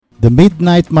The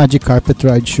Midnight Magic Carpet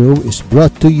Ride Show is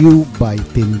brought to you by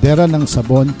Tindera ng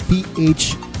Sabon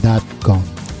PH.com,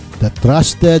 the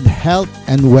trusted health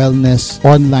and wellness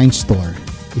online store.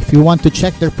 If you want to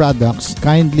check their products,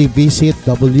 kindly visit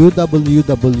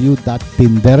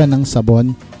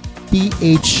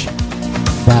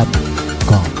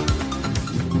www.tinderanngsabonph.com.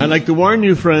 I'd like to warn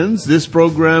you, friends, this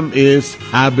program is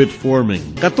habit forming.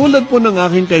 Katulad po ng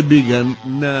aking kaibigan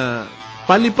na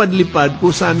palipad-lipad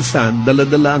kung saan-saan,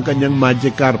 dala-dala ang kanyang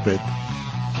magic carpet.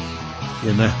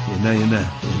 Yan na.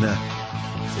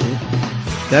 See?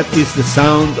 That is the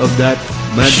sound of that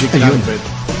magic carpet.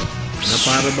 Na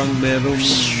para bang merong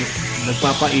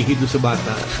nagpapaihi doon sa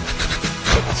bata.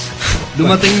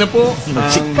 Dumating na po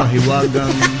ang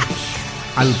mahiwagang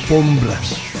alfombra.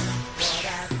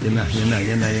 Yan na.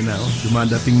 Oh.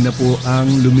 Dumadating na po ang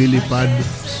lumilipad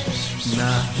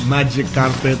na magic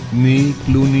carpet ni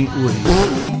Clooney Uy.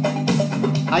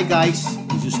 Hi guys,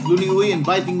 this is Clooney Uy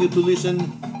inviting you to listen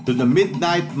to the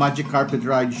Midnight Magic Carpet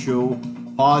Ride Show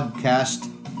Podcast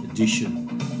Edition.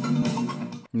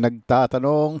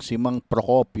 Nagtatanong si Mang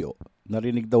Procopio.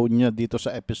 Narinig daw niya dito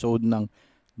sa episode ng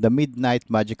The Midnight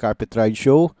Magic Carpet Ride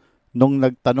Show nung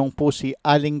nagtanong po si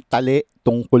Aling Tale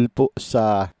tungkol po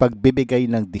sa pagbibigay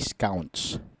ng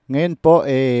discounts. Ngayon po,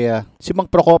 si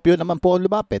Mang Procopio naman po ang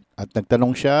lumapit at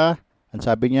nagtanong siya. Ang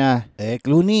sabi niya,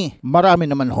 Clooney, marami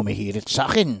naman humihirit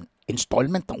sa akin.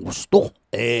 Installment ang gusto.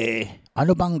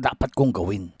 Ano bang dapat kong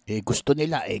gawin? Gusto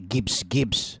nila, gives.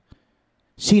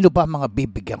 Sino ba mga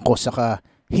bibigyan ko saka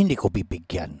hindi ko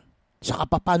bibigyan? Saka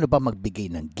paano ba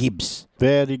magbigay ng gives?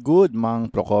 Very good,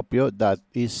 Mang Procopio. That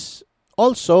is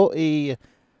also a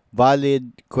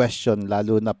valid question,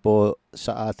 lalo na po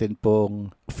sa atin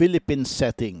pong Philippine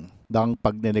setting ng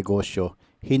pagnenegosyo.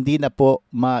 Hindi na po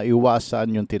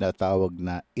maiwasan yung tinatawag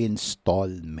na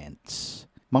installments.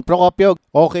 Mang Procopio,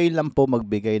 okay lang po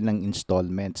magbigay ng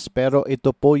installments, pero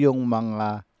ito po yung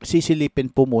mga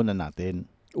sisilipin po muna natin.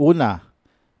 Una,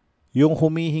 yung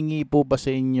humihingi po ba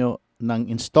sa inyo ng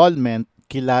installment,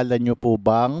 kilala nyo po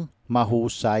bang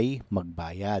mahusay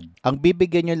magbayad? Ang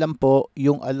bibigyan nyo lang po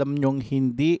yung alam nyong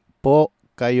hindi po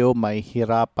kayo may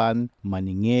hirapan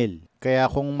maningil. Kaya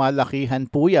kung malakihan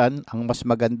po yan, ang mas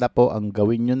maganda po ang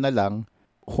gawin nyo na lang,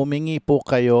 humingi po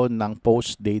kayo ng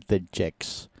post-dated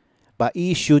checks.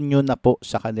 Pa-issue nyo na po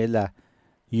sa kanila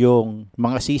yung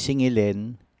mga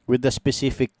sisingilin with a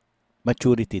specific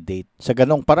maturity date. Sa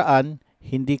ganong paraan,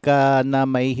 hindi ka na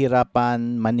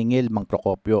mahihirapan maningil, Mang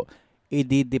Procopio.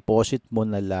 I-deposit mo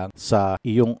na lang sa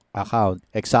iyong account.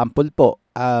 Example po,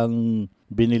 ang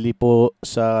binili po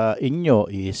sa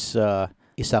inyo is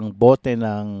isang bote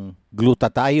ng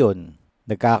glutathione.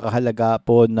 Nagkakahalaga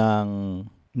po ng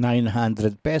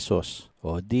 900 pesos.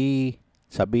 O di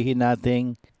sabihin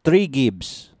natin 3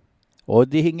 gives. O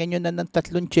di hinggan nyo na ng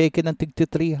 3 cheque ng tigti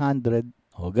 300.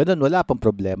 O ganun, wala pang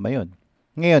problema yon.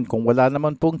 Ngayon, kung wala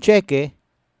naman pong cheque,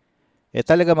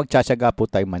 talaga magtsatsaga po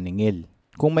tayo maningil.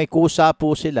 Kung may kusa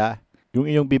po sila, yung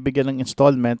inyong bibigyan ng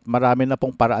installment, marami na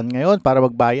pong paraan ngayon para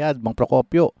magbayad, Mang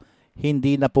Procopio.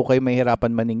 Hindi na po kayo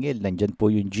mahirapan maningil. Nandyan po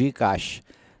yung GCash,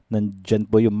 nandyan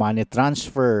po yung money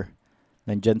transfer,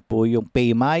 nandyan po yung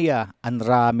Paymaya. Ang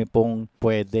rami pong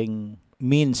pwedeng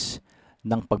means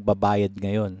ng pagbabayad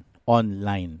ngayon,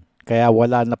 online. Kaya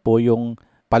wala na po yung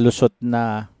palusot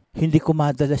na hindi ko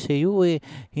madala sa iyo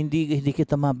hindi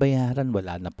kita mabayaran.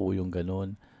 Wala na po yung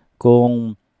ganun.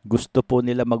 Kung gusto po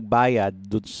nila magbayad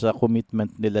doon sa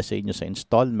commitment nila sa inyo sa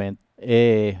installment,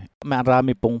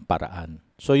 marami pong paraan.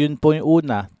 So yun po yung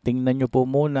una, tingnan nyo po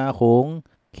muna kung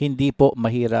hindi po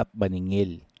mahirap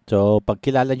maningil. So pag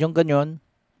kilala nyo ganyan,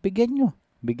 bigyan nyo.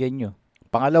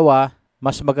 Pangalawa,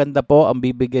 mas maganda po ang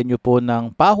bibigyan nyo po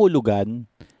ng pahulugan,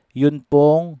 yun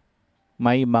pong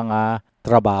may mga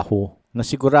trabaho na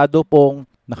sigurado pong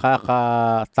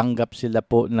nakakatanggap sila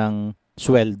po ng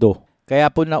sweldo. Kaya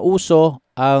po nauso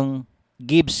ang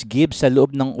gives sa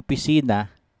loob ng opisina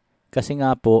kasi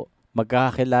nga po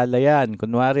magkakakilala yan.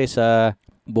 Kunwari sa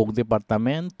buong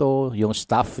departamento, yung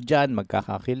staff dyan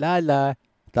magkakakilala.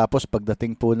 Tapos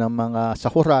pagdating po ng mga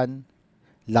sahuran,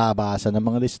 labasan ng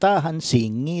mga listahan,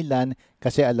 singilan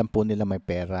kasi alam po nila may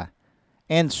pera.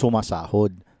 And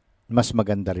sumasahod. Mas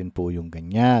maganda rin po yung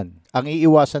ganyan. Ang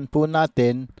iiwasan po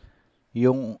natin,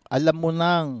 yung alam mo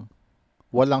nang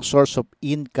walang source of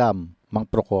income, Mang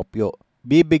Procopio.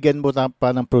 Bibigyan mo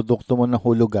pa ng produkto mo ng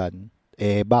hulugan,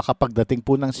 baka pagdating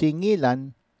po ng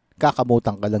singilan,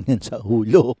 kakamutan ka lang yan sa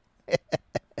hulo.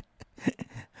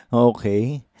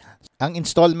 Okay. Ang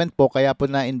installment po, kaya po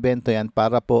na-invento yan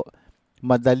para po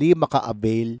madali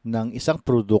maka-avail ng isang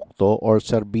produkto or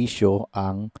serbisyo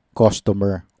ang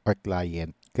customer or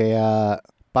client. Kaya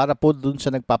para po dun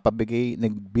sa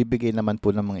nagbibigay naman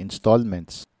po ng mga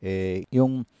installments.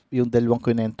 Yung dalawang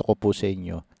kinento ko po sa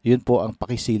inyo, yun po ang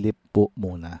pakisilip po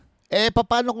muna.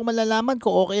 Paano kung malalaman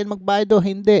kung okay yan magbayad o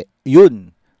hindi?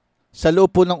 Yun, sa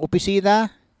loob po ng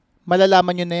opisina,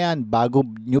 malalaman nyo na yan bago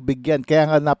nyo bigyan. Kaya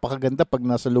nga napakaganda pag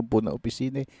nasa loob po ng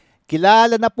opisina.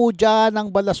 Kilala na po dyan ang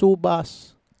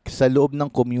balasubas. Sa loob ng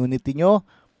community nyo,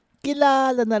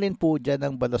 kilala na rin po dyan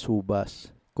ang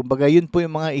balasubas. Kumbaga, yun po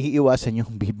yung mga iiwasan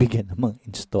yung bibigyan ng mga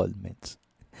installments.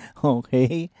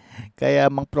 Okay? Kaya,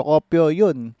 Mang Procopio,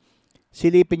 yun.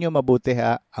 Silipin nyo mabuti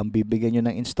ha, ang bibigyan nyo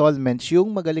ng installments,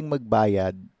 yung magaling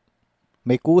magbayad,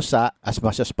 may kusa, as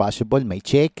much as possible, may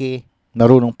cheque,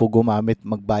 narunong po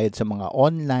magbayad sa mga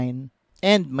online,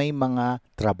 and may mga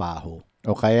trabaho.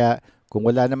 O kaya, kung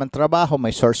wala naman trabaho,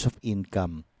 may source of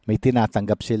income. May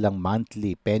tinatanggap silang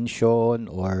monthly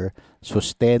pension or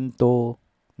sustento.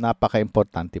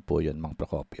 Napaka-importante po yun, Mang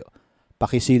Procopio.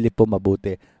 Pakisilip po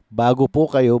mabuti bago po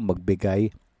kayo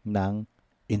magbigay ng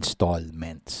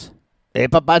installments.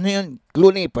 Paano yun,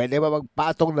 Clooney? Pwede ba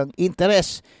magpatong ng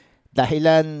interest?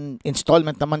 Dahilan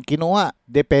installment naman kinuha.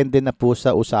 Depende na po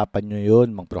sa usapan nyo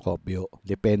yun, Mang Procopio.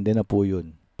 Depende na po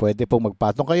yun. Pwede pong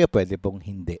magpatong kayo, pwede pong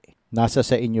hindi. Nasa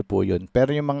sa inyo po yun.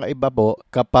 Pero yung mga iba po,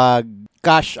 kapag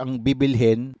cash ang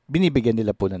bibilhin, binibigyan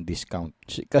nila po ng discount.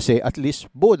 Kasi at least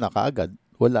buo na kaagad.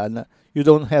 Wala na. You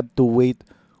don't have to wait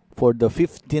for the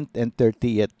 15th and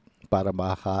 30th para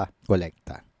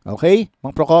makakolekta. Okay?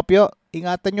 Mang Procopio,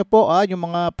 ingatan nyo po yung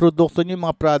mga produkto nyo, yung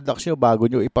mga products nyo bago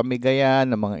nyo ipamigayan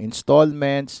ng mga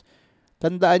installments.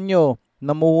 Tandaan nyo,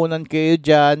 namuhunan kayo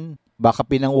dyan, baka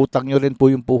pinangutang nyo rin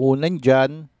po yung puhunan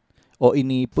dyan o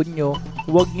inipon nyo,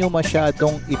 huwag nyo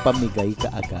masyadong ipamigay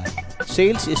kaagad.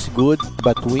 Sales is good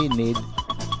but we need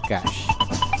cash.